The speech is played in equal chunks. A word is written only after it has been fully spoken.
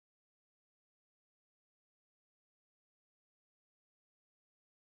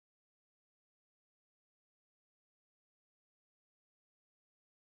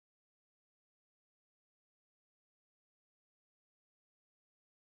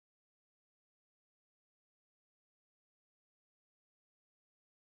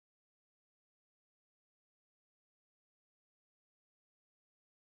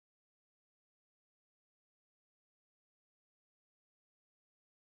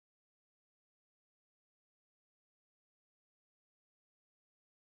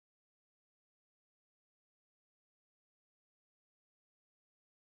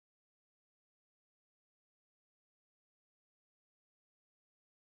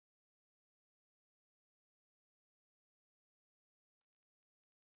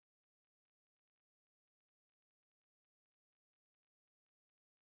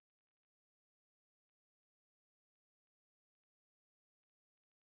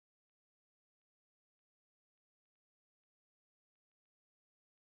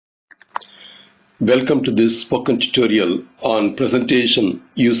Welcome to this spoken tutorial on presentation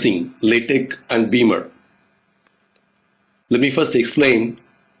using LaTeX and Beamer. Let me first explain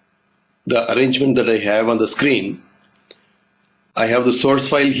the arrangement that I have on the screen. I have the source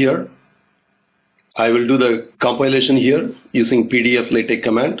file here. I will do the compilation here using PDF LaTeX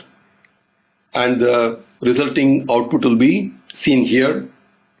command, and the resulting output will be seen here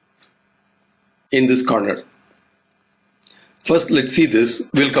in this corner. First, let's see this.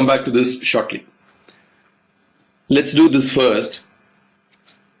 We'll come back to this shortly. Let's do this first.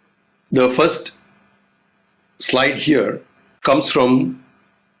 The first slide here comes from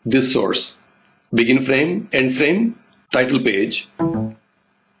this source: begin frame, end frame, title page.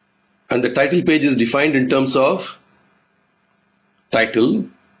 And the title page is defined in terms of title,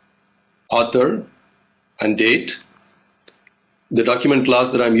 author, and date. The document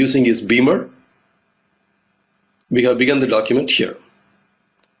class that I'm using is Beamer. We have begun the document here.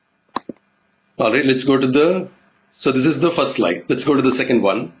 Alright, let's go to so this is the first slide. Let's go to the second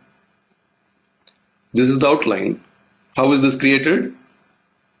one. This is the outline. How is this created?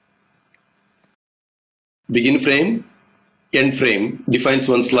 Begin frame, end frame defines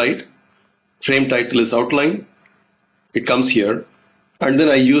one slide. Frame title is outline. It comes here. And then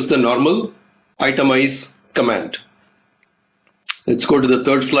I use the normal itemize command. Let's go to the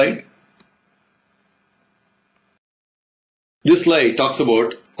third slide. This slide talks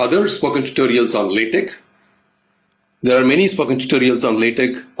about other spoken tutorials on LaTeX. There are many spoken tutorials on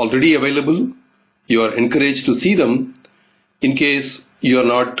LaTeX already available. You are encouraged to see them in case you are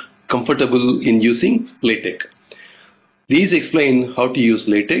not comfortable in using LaTeX. These explain how to use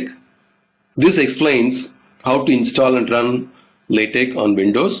LaTeX. This explains how to install and run LaTeX on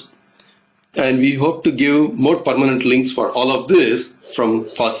Windows. And we hope to give more permanent links for all of this from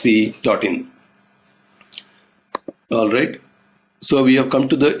fossee.in. Alright, so we have come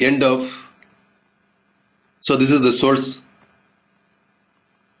to the end of. So this is the source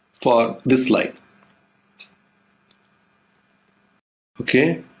for this slide.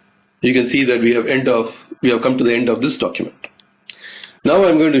 Okay, you can see that we have come to the end of this document. Now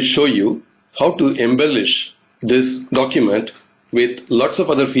I'm going to show you how to embellish this document with lots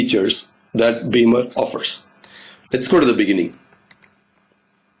of other features that Beamer offers. Let's go to the beginning.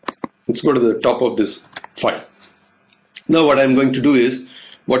 Let's go to the top of this file. Now what I'm going to do is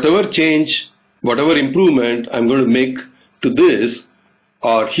whatever change, whatever improvement I'm going to make to this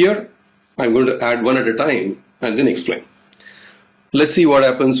or here, I'm going to add one at a time and then explain. Let's see what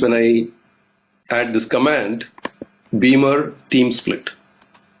happens when I add this command, Beamer theme split.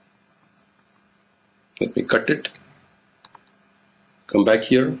 Let me cut it. Come back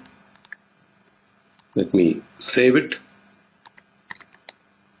here. Let me save it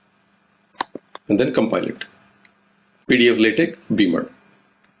and then compile it. PDF LaTeX Beamer.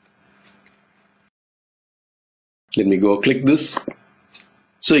 Let me go click this.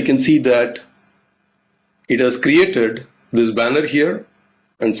 So you can see that it has created this banner here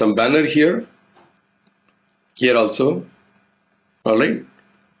and some banner here also. Alright.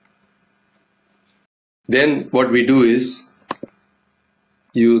 Then what we do is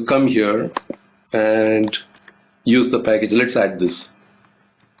you come here and use the package. Let's add this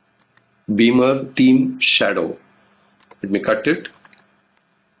Beamer theme shadow. Let me cut it,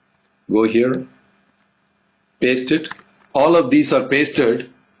 go here, paste it. All of these are pasted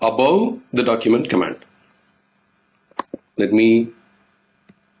above the document command. Let me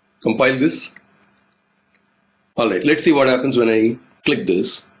compile this. Alright, let's see what happens when I click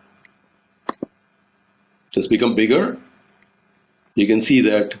this. Just become bigger. You can see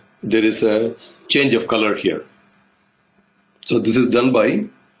that there is a change of color here. So this is done by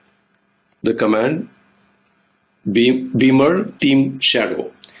the command Beamer theme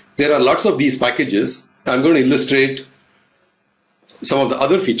shadow. There are lots of these packages. I'm going to illustrate some of the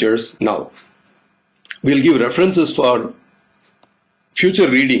other features now. We'll give references for future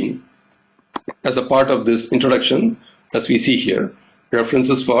reading as a part of this introduction, as we see here,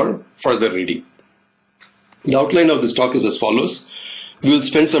 references for further reading. The outline of this talk is as follows. We will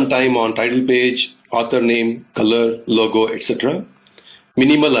spend some time on title page, author name, color, logo, etc.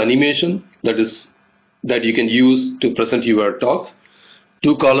 Minimal animation, that you can use to present your talk.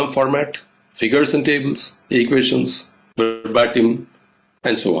 2-column format, figures and tables, equations, verbatim,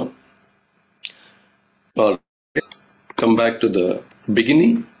 and so on. All right. Come back to the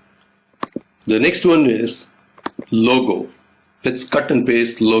beginning. The next one is logo. Let's cut and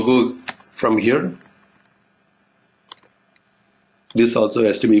paste logo from here. This also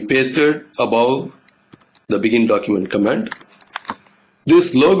has to be pasted above the begin document command. This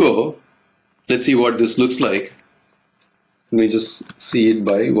logo, let's see what this looks like. Let me just see it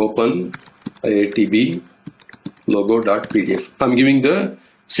by open IITB logo.pdf. I'm giving the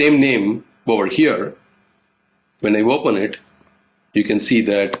same name over here. When I open it, you can see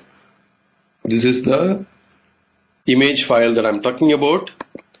that this is the image file that I'm talking about.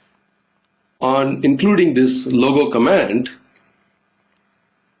 On including this logo command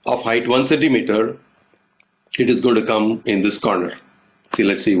of height 1 centimeter, it is going to come in this corner. See,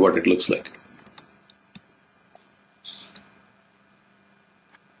 let's see what it looks like.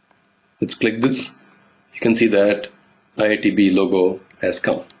 Let's click this. You can see that IITB logo has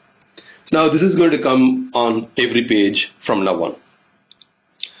come. Now this is going to come on every page from now on.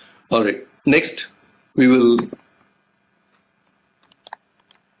 Alright, next we will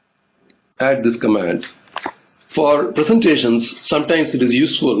add this command. For presentations, sometimes it is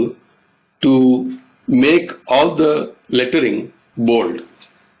useful to make all the lettering bold.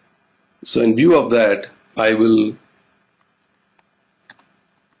 So in view of that, I will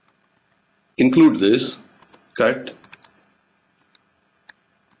include this, cut,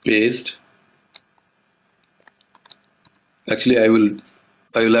 paste. Actually, I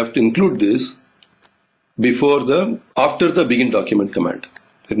will have to include this after the begin document command.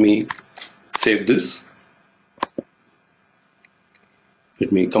 Let me save this.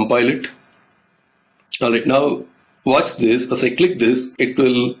 Let me compile it. Alright, now watch this. As I click this,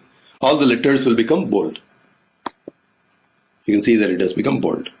 all the letters will become bold. You can see that it has become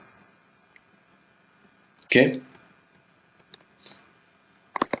bold. Okay.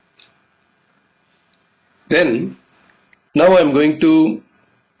 Then, now I'm going to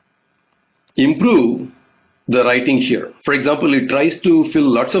improve the writing here. For example, it tries to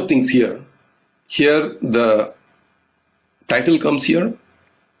fill lots of things here. Here the title comes here.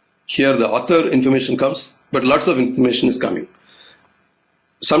 Here the author information comes, but lots of information is coming.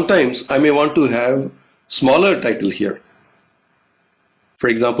 Sometimes I may want to have smaller title here. For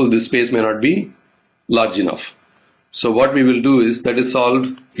example, this space may not be large enough. So what we will do is that is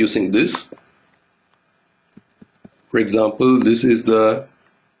solved using this. For example, this is the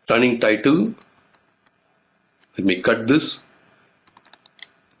running title. Let me cut this.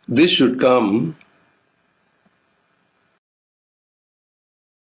 This should come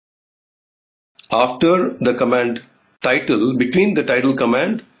after the command title, between the title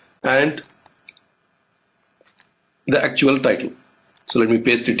command and the actual title. So let me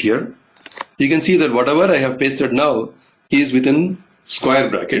paste it here. You can see that whatever I have pasted now is within square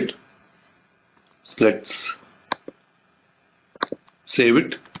bracket. So let's save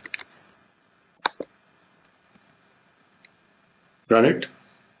it, run it.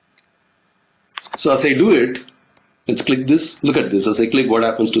 So as I do it, let's click this. Look at this. As I click, what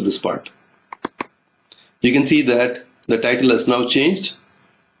happens to this part? You can see that the title has now changed.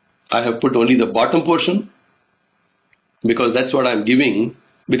 I have put only the bottom portion because that's what I'm giving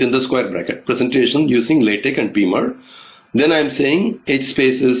within the square bracket. Presentation using LaTeX and Beamer. Then I'm saying H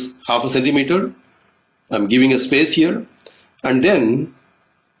space is 0.5 centimeter. I'm giving a space here. And then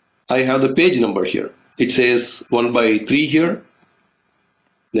I have the page number here. It says 1 by 3 here.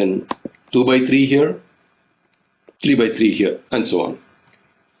 Then 2 by 3 here. 3 by 3 here. And so on.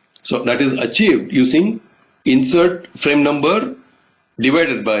 So that is achieved using insert frame number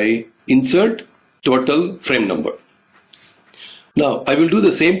divided by insert total frame number. Now I will do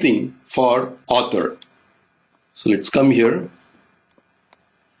the same thing for author. So let's come here.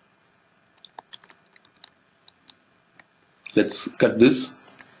 Let's cut this.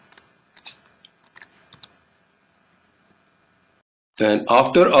 And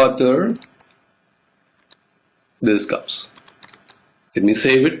after author, this comes. Let me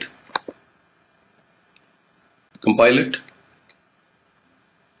save it. Compile it.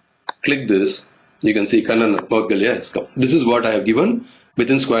 Click this. You can see Kannan Maudgalya has come. This is what I have given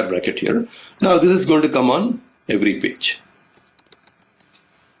within square bracket here. Now this is going to come on every page.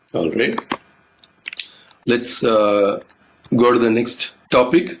 Alright. Let's go to the next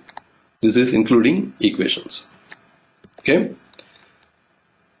topic. This is including equations. Okay.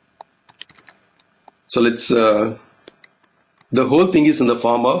 So let's, the whole thing is in the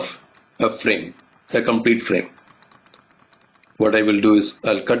form of a frame, a complete frame. What I will do is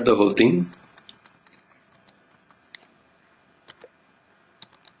I'll cut the whole thing.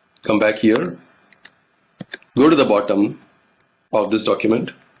 Come back here. Go to the bottom of this document.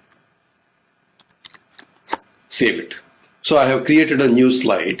 Save it. So I have created a new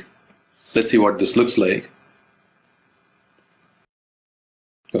slide. Let's see what this looks like.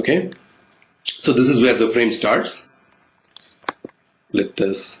 Okay. So this is where the frame starts. Let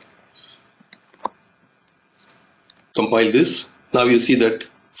us compile this. Now you see that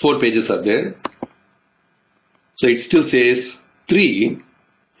 4 pages are there. So it still says 3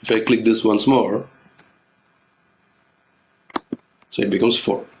 If I click this once more, so it becomes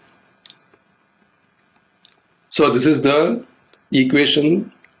 4. So this is the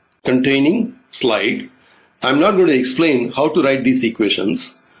equation containing slide. I'm not going to explain how to write these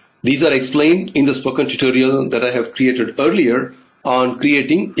equations. These are explained in the spoken tutorial that I have created earlier on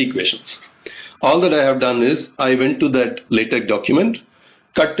creating equations. All that I have done is I went to that LaTeX document,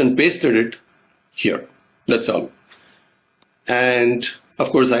 cut and pasted it here. That's all. And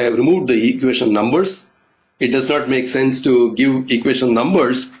of course I have removed the equation numbers. It does not make sense to give equation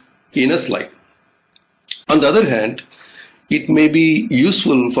numbers in a slide. On the other hand, it may be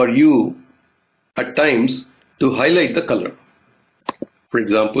useful for you at times to highlight the color. For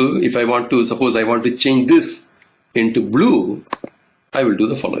example, if I want to, suppose I want to change this into blue, I will do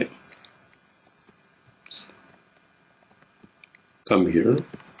the following. Come here.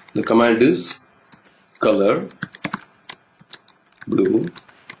 The command is color blue,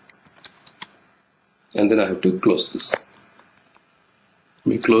 and then I have to close this.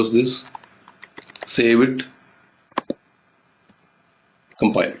 Let me close this, save it,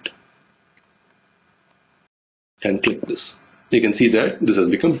 compile it, and click this. You can see that this has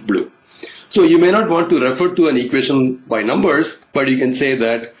become blue. So you may not want to refer to an equation by numbers, but you can say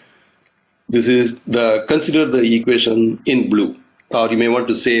that this is consider the equation in blue. Or you may want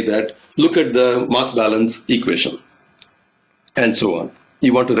to say that look at the mass balance equation, and so on.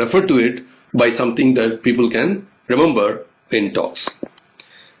 You want to refer to it by something that people can remember in talks.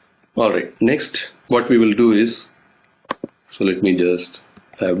 Alright, next what we will do is, so let me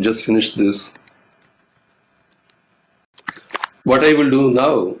I have just finished this. What I will do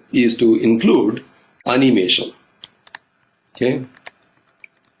now is to include animation, okay,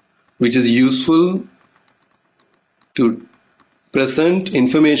 which is useful to present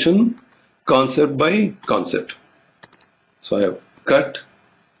information concept by concept. So I have cut,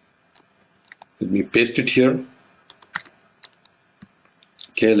 let me paste it here.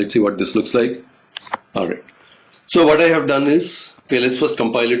 Okay, let's see what this looks like. Alright, so what I have done is, okay, let's first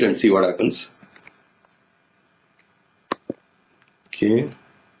compile it and see what happens. Okay.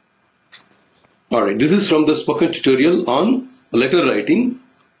 Alright, this is from the spoken tutorial on letter writing.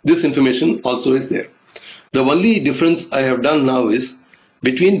 This information also is there. The only difference I have done now is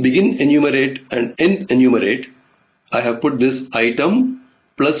between begin enumerate and end enumerate, I have put this item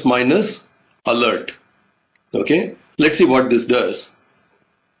plus minus alert. Okay, let's see what this does.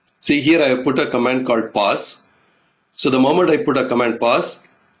 See, here I have put a command called pass. So the moment I put a command pass,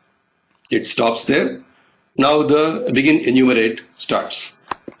 it stops there. Now the begin enumerate starts.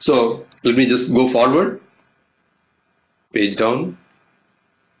 So let me just go forward, page down,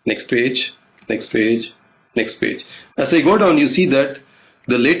 next page, next page, next page. As I go down, you see that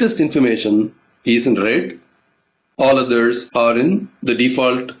the latest information is in red. All others are in the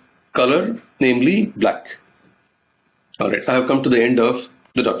default color, namely black. Alright, I have come to the end of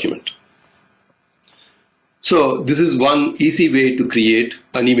the document. So this is one easy way to create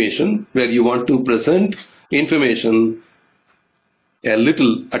animation where you want to present information a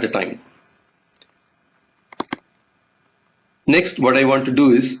little at a time. Next, what I want to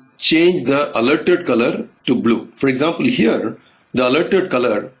do is change the alerted color to blue. For example, here the alerted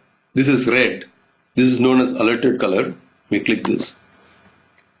color, this is red. This is known as alerted color. We click this.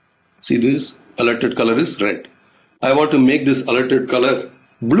 See, this alerted color is red. I want to make this alerted color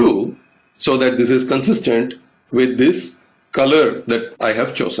blue so that this is consistent with this color that I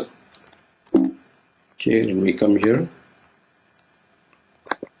have chosen. Okay, let me come here.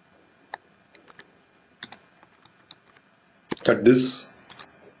 Cut this.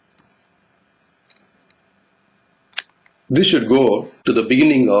 This should go to the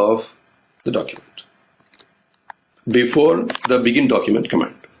beginning of the document, before the begin document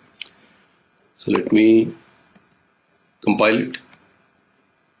command. So let me compile it.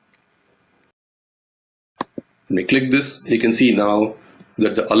 When I click this, you can see now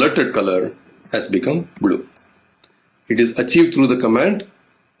that the alerted color has become blue. It is achieved through the command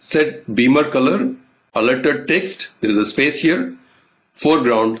set beamer color alerted text. There is a space here.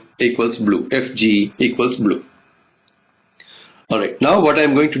 Foreground equals blue. FG equals blue. Alright, now what I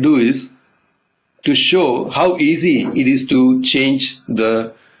am going to do is to show how easy it is to change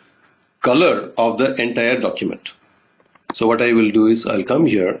the color of the entire document. So what I will do is I'll come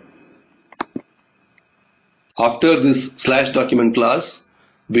here. After this slash document class,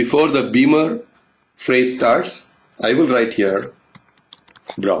 before the beamer phrase starts, I will write here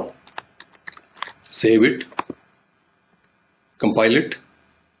brown. Save it, compile it.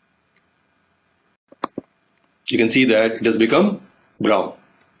 You can see that it has become brown.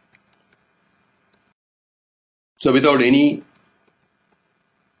 So without any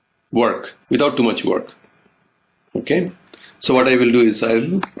work, without too much work. Okay, so what I will do is I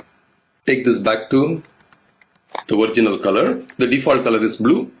will take this back to the original color. The default color is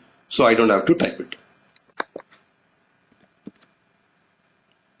blue, so I don't have to type it.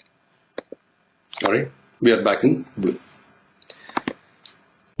 Alright, we are back in blue.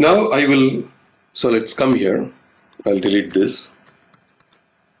 Now I will, so let's come here, I'll delete this.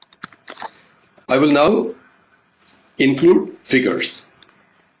 I will now include figures.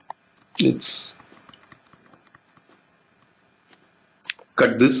 Let's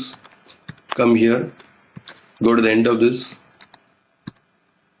cut this, come here, go to the end of this,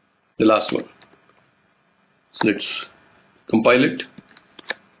 the last one. So let's compile it.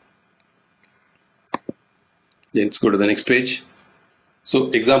 Let's go to the next page.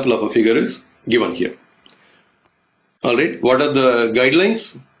 So example of a figure is given here. Alright, what are the guidelines?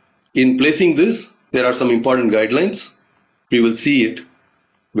 In placing this, there are some important guidelines. We will see it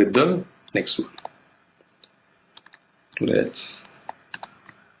with the next one. Let's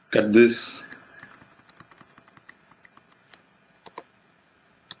cut this.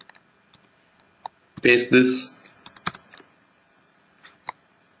 Paste this.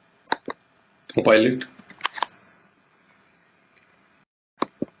 Compile it.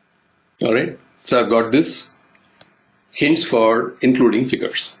 Alright, so I've got this hints for including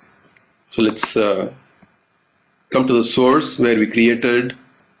figures. So let's come to the source where we created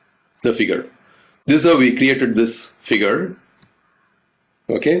the figure. This is how we created this figure.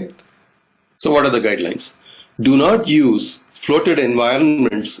 Okay, so what are the guidelines? Do not use floated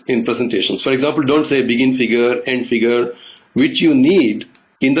environments in presentations. For example, don't say begin figure, end figure, which you need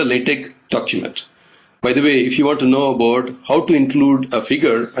in the LaTeX document. By the way, if you want to know about how to include a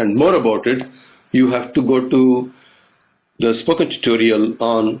figure and more about it, you have to go to the spoken tutorial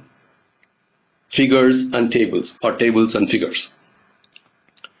on figures and tables, or tables and figures.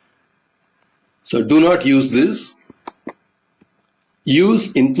 So do not use this. Use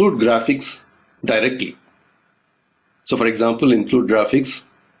include graphics directly. So for example, include graphics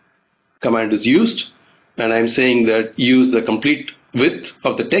command is used, and I'm saying that use the complete width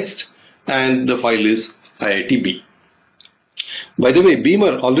of the text, and the file is IITB. By the way,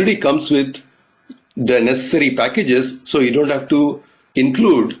 Beamer already comes with the necessary packages, so you don't have to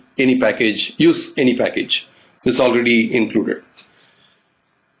include any package, use any package. It's already included.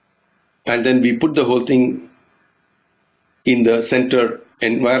 And then we put the whole thing in the center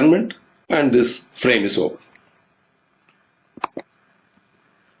environment, and this frame is over.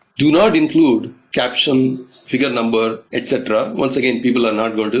 Do not include caption, figure number, etc. Once again, people are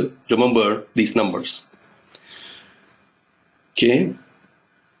not going to remember these numbers. Okay.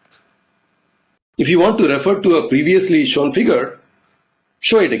 If you want to refer to a previously shown figure,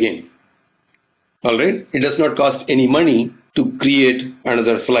 show it again. Alright, it does not cost any money to create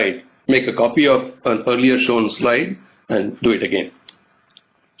another slide. Make a copy of an earlier shown slide and do it again.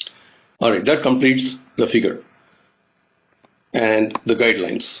 Alright, that completes the figure and the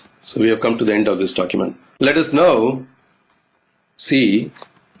guidelines. So we have come to the end of this document. Let us now see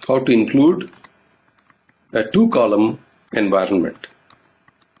how to include a 2-column environment.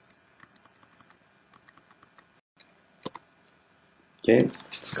 Okay,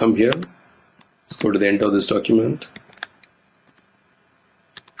 let's come here. Let's go to the end of this document.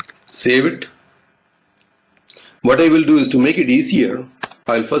 Save it. What I will do is, to make it easier,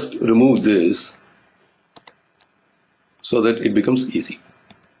 I'll first remove this so that it becomes easy.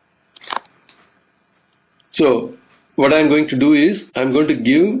 So what I'm going to do is, I'm going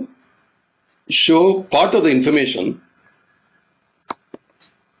to show part of the information.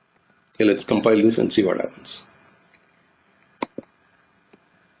 Okay, let's compile this and see what happens.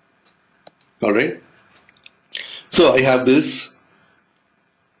 Alright. So I have this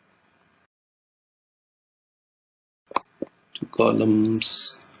 2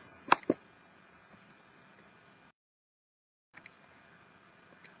 columns.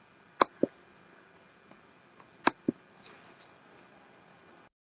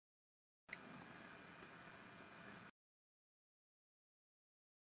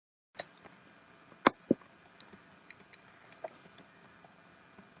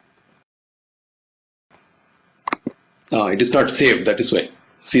 It is not saved, that is why.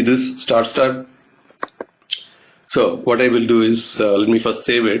 See this star. So what I will do is, let me first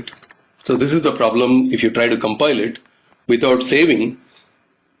save it. So this is the problem if you try to compile it without saving.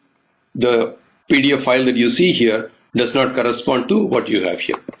 The PDF file that you see here does not correspond to what you have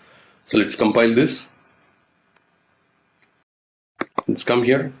here. So let's compile this. Let's come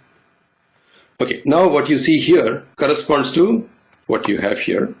here. Okay, now what you see here corresponds to what you have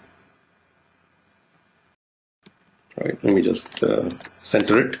here. Right, let me just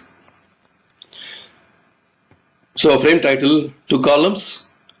center it. So frame title, 2 columns,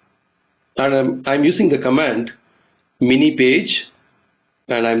 and I'm using the command mini page,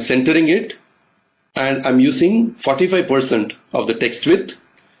 and I'm centering it, and I'm using 45% of the text width,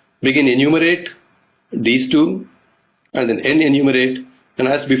 begin enumerate these two, and then end enumerate, and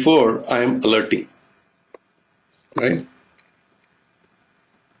as before I am alerting, right?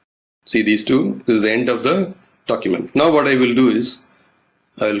 See these two, this is the end of the document. Now what I will do is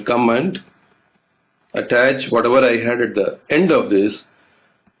I will come and attach whatever I had at the end of this.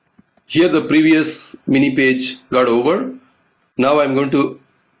 Here the previous mini page got over. Now I'm going to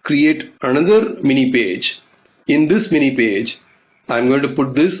create another mini page. In this mini page I'm going to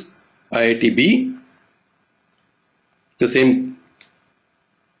put this IITB, the same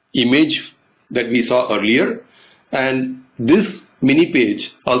image that we saw earlier, and this mini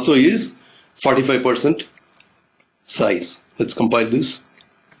page also is 45% size. Let's compile this.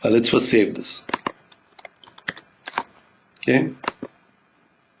 Let's first save this. Okay.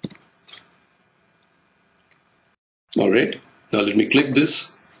 Alright, now let me click this.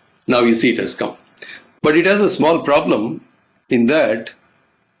 Now you see it has come. But it has a small problem in that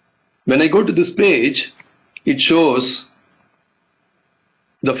when I go to this page, it shows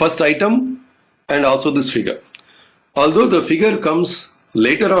the first item and also this figure. Although the figure comes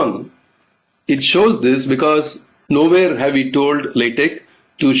later on, it shows this because nowhere have we told LaTeX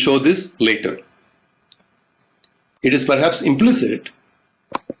to show this later. It is perhaps implicit.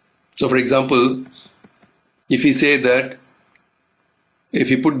 So for example, if we say that if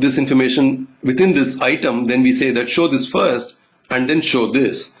you put this information within this item, then we say that show this first and then show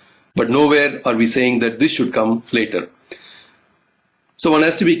this. But nowhere are we saying that this should come later. So one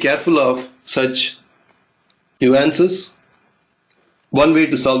has to be careful of such nuances. One way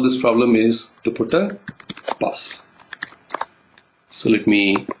to solve this problem is to put a pass. So let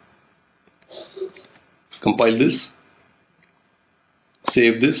me compile this,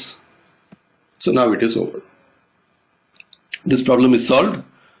 save this. So now it is over. This problem is solved.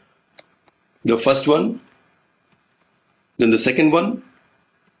 The first one, then the second one,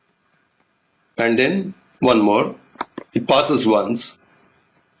 and then one more. It passes once,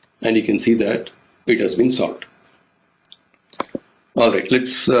 and you can see that it has been solved. Alright,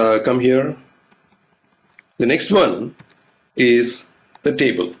 let's come here. The next one is the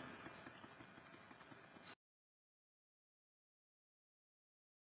table.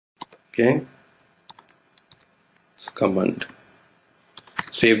 Okay. Let's come and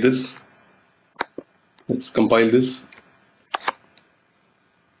save this. Let's compile this.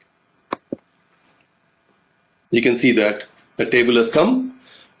 You can see that the table has come.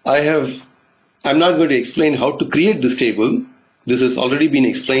 I'm not going to explain how to create this table. This has already been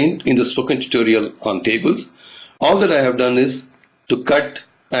explained in the spoken tutorial on tables. All that I have done is to cut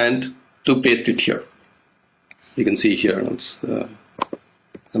and to paste it here. You can see here. Let's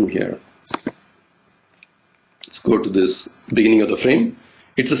come here. Let's go to this beginning of the frame.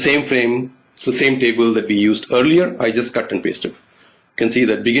 It's the same frame, it's the same table that we used earlier. I just cut and pasted. You can see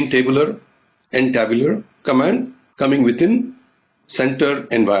that begin tabular, end tabular command coming within center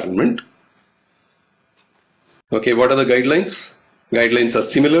environment. Okay, what are the guidelines? Guidelines are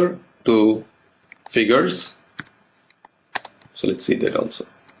similar to figures. So let's see that also.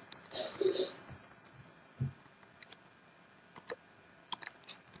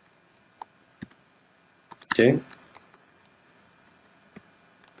 Okay.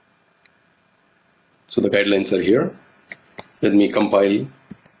 So the guidelines are here. Let me compile.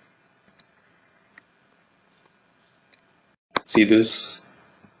 See this.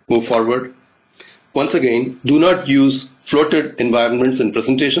 Move forward. Once again, do not use floated environments in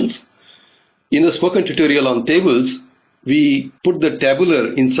presentations. In the spoken tutorial on tables, we put the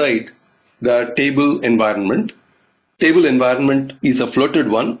tabular inside the table environment. Table environment is a floated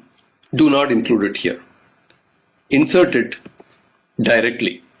one. Do not include it here. Insert it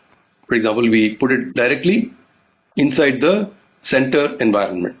directly. For example, we put it directly inside the center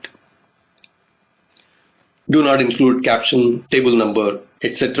environment. Do not include caption, table number,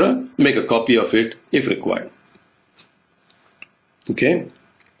 etc. Make a copy of it if required. Okay.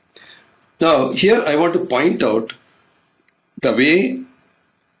 Now here I want to point out the way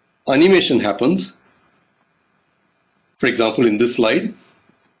animation happens. For example, in this slide,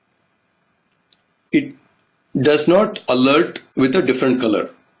 it does not alert with a different color.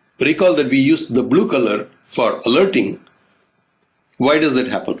 Recall that we used the blue color for alerting. Why does that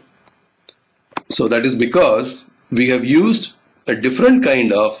happen? So that is because we have used a different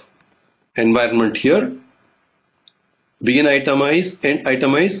kind of environment here. Begin itemize, end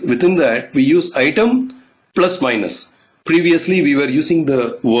itemize. Within that we use item plus minus. Previously we were using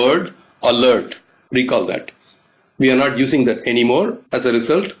the word alert. Recall that. we are not using that anymore. As a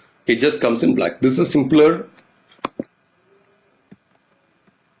result, it just comes in black. This is a simpler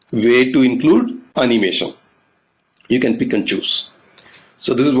way to include animation. You can pick and choose.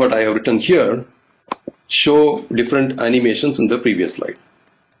 So this is what I have written here. Show different animations in the previous slide.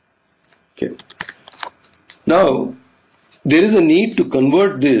 Okay. Now, there is a need to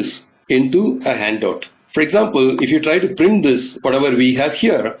convert this into a handout. For example, if you try to print this, whatever we have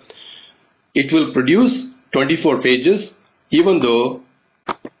here, it will produce 24 pages, even though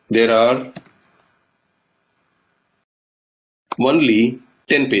there are only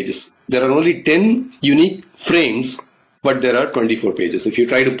 10 pages. There are only 10 unique frames, but there are 24 pages. If you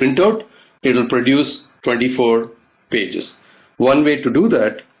try to print out, it will produce 24 pages. One way to do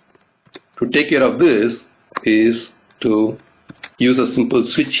that, to take care of this, is to use a simple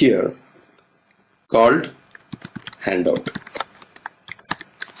switch here called handout.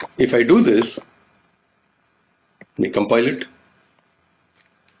 If I do this, let me compile it.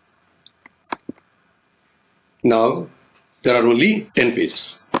 Now there are only 10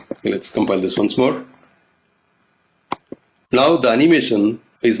 pages. Let's compile this once more. Now the animation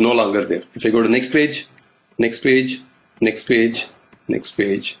is no longer there. If I go to next page, next page, next page, next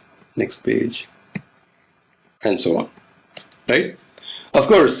page, next page, and so on. Right? Of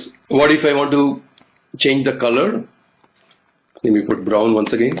course, what if I want to change the color? Let me put brown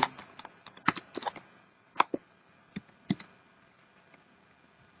once again.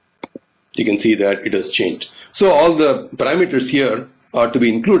 You can see that it has changed. So all the parameters here are to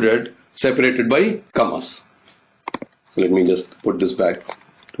be included, separated by commas. So let me just put this back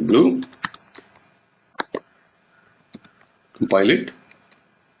to blue. Compile it.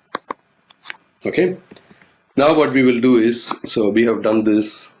 Okay. Now what we will do is, so we have done this.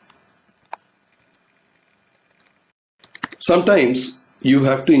 Sometimes you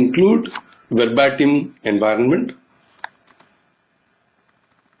have to include verbatim environment.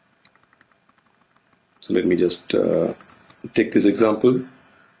 So let me just take this example.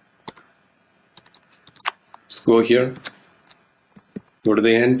 Let's go here, go to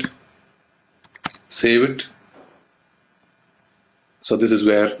the end, save it. So this is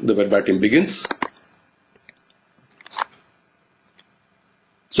where the verbatim begins.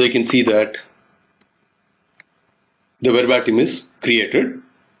 So you can see that the verbatim is created.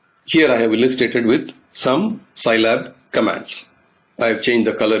 Here I have illustrated with some Scilab commands. I have changed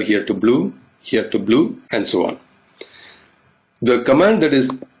the color here to blue, here to blue, and so on. The command that is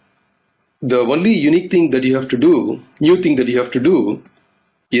the only unique thing that you have to do, new thing that you have to do,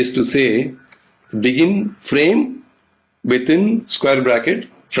 is to say begin frame within square bracket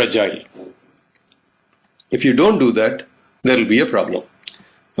fragile. If you don't do that, there will be a problem.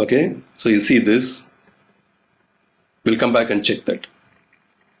 Okay, so you see this. We'll come back and check that.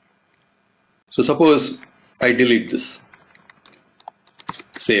 So suppose I delete this,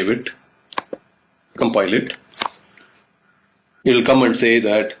 save it, compile it. It will come and say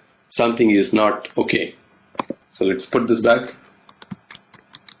that something is not okay. So let's put this back,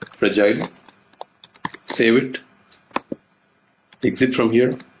 fragile, save it, exit from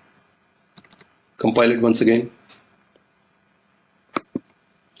here, compile it once again.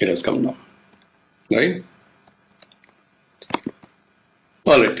 It has come now, right?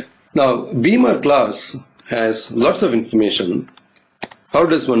 Alright, now Beamer class has lots of information. How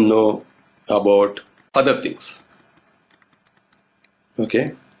does one know about other things?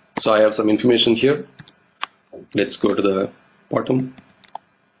 Okay, so I have some information here. Let's go to the bottom.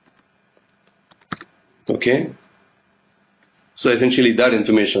 Okay, so essentially that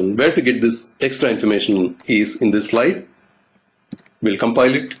information, where to get this extra information is in this slide. We'll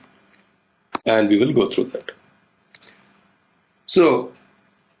compile it and we will go through that. So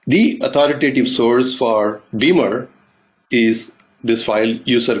the authoritative source for Beamer is this file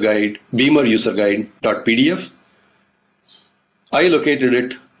user guide, beamer user guide.pdf. I located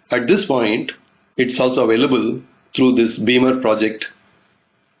it at this point. It's also available through this Beamer project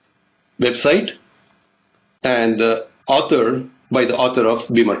website and authored by the author of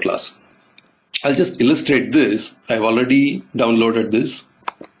Beamer class. I'll just illustrate this. I've already downloaded this.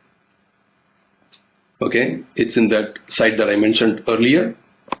 Okay, it's in that site that I mentioned earlier.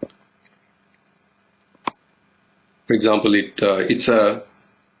 For example, it's a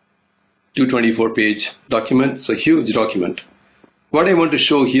 224-page document. It's a huge document. What I want to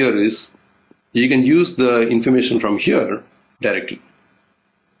show here is you can use the information from here directly.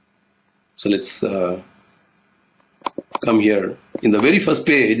 So let's come here. In the very first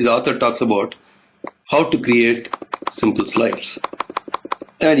page, the author talks about how to create simple slides.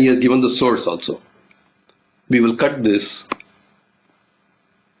 And he has given the source also. We will cut this,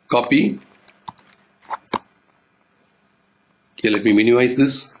 copy, Okay, let me minimize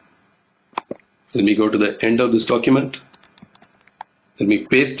this. Let me go to the end of this document. Let me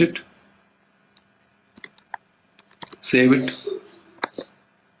paste it. Save it.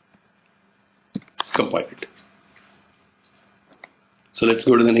 Compile it. So let's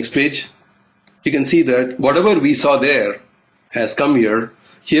go to the next page. You can see that whatever we saw there has come here.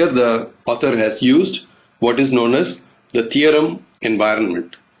 Here the author has used what is known as the theorem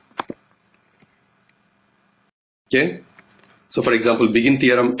environment. Okay. So for example, begin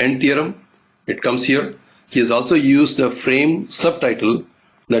theorem, end theorem, it comes here. He has also used a frame subtitle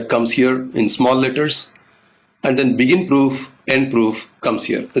that comes here in small letters. And then begin proof, end proof comes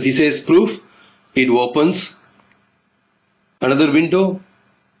here. As he says proof, it opens another window,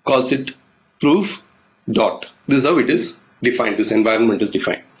 calls it proof dot. This is how it is defined. This environment is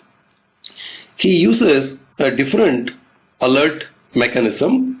defined. He uses a different alert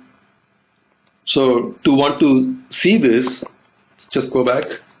mechanism. So to want to see this, just go back,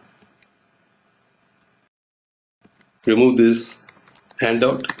 remove this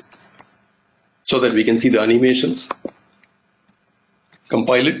handout so that we can see the animations,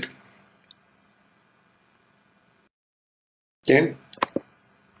 compile it. Okay.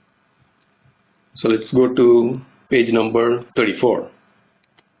 So let's go to page number 34.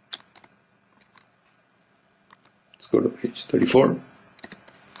 Let's go to page 34.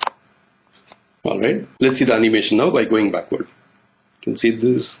 All right. Let's see the animation now by going backward. You can see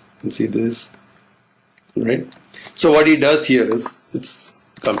this. You can see this. All right. So what he does here is, let's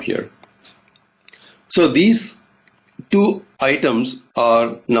come here. So these two items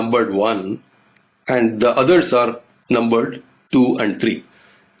are numbered 1 and the others are numbered 2 and 3.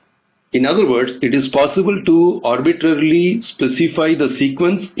 In other words, it is possible to arbitrarily specify the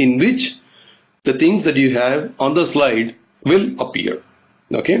sequence in which the things that you have on the slide will appear.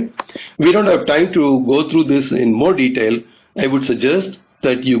 Okay. We don't have time to go through this in more detail. I would suggest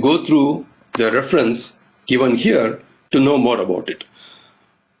that you go through the reference given here to know more about it.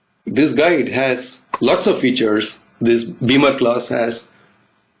 This guide has lots of features. This Beamer class has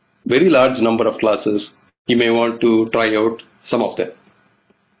very large number of classes. You may want to try out some of them.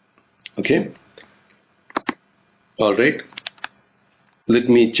 Okay. All right. Let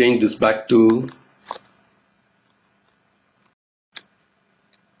me change this back to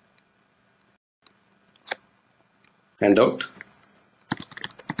handout.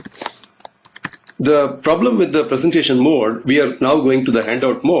 The problem with the presentation mode, we are now going to the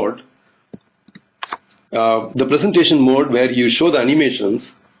handout mode. The presentation mode where you show the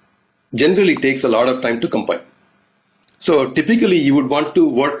animations generally takes a lot of time to compile. So typically you would want to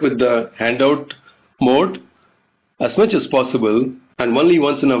work with the handout mode as much as possible, and only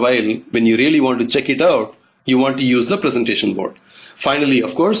once in a while when you really want to check it out, you want to use the presentation mode. Finally,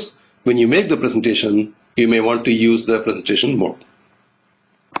 of course, when you make the presentation, you may want to use the presentation mode.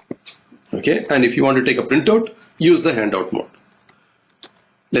 Okay, and if you want to take a printout, use the handout mode.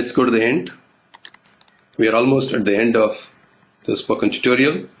 Let's go to the end. We are almost at the end of the spoken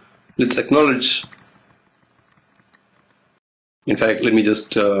tutorial. Let's acknowledge. In fact, let me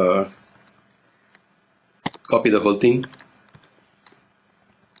just copy the whole thing.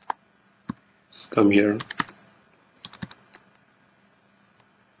 Let's come here.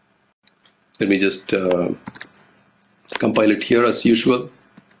 Let me just compile it here as usual.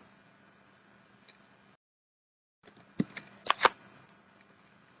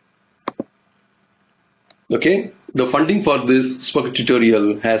 Okay, the funding for this spoken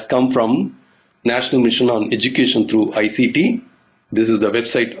tutorial has come from National Mission on Education through ICT. This is the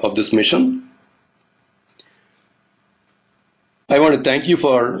website of this mission. I want to thank you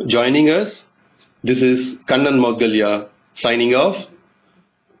for joining us. This is Kannan Maudgalya signing off.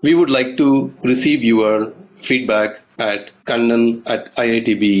 We would like to receive your feedback at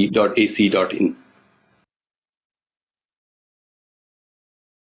kannan@iitb.ac.in.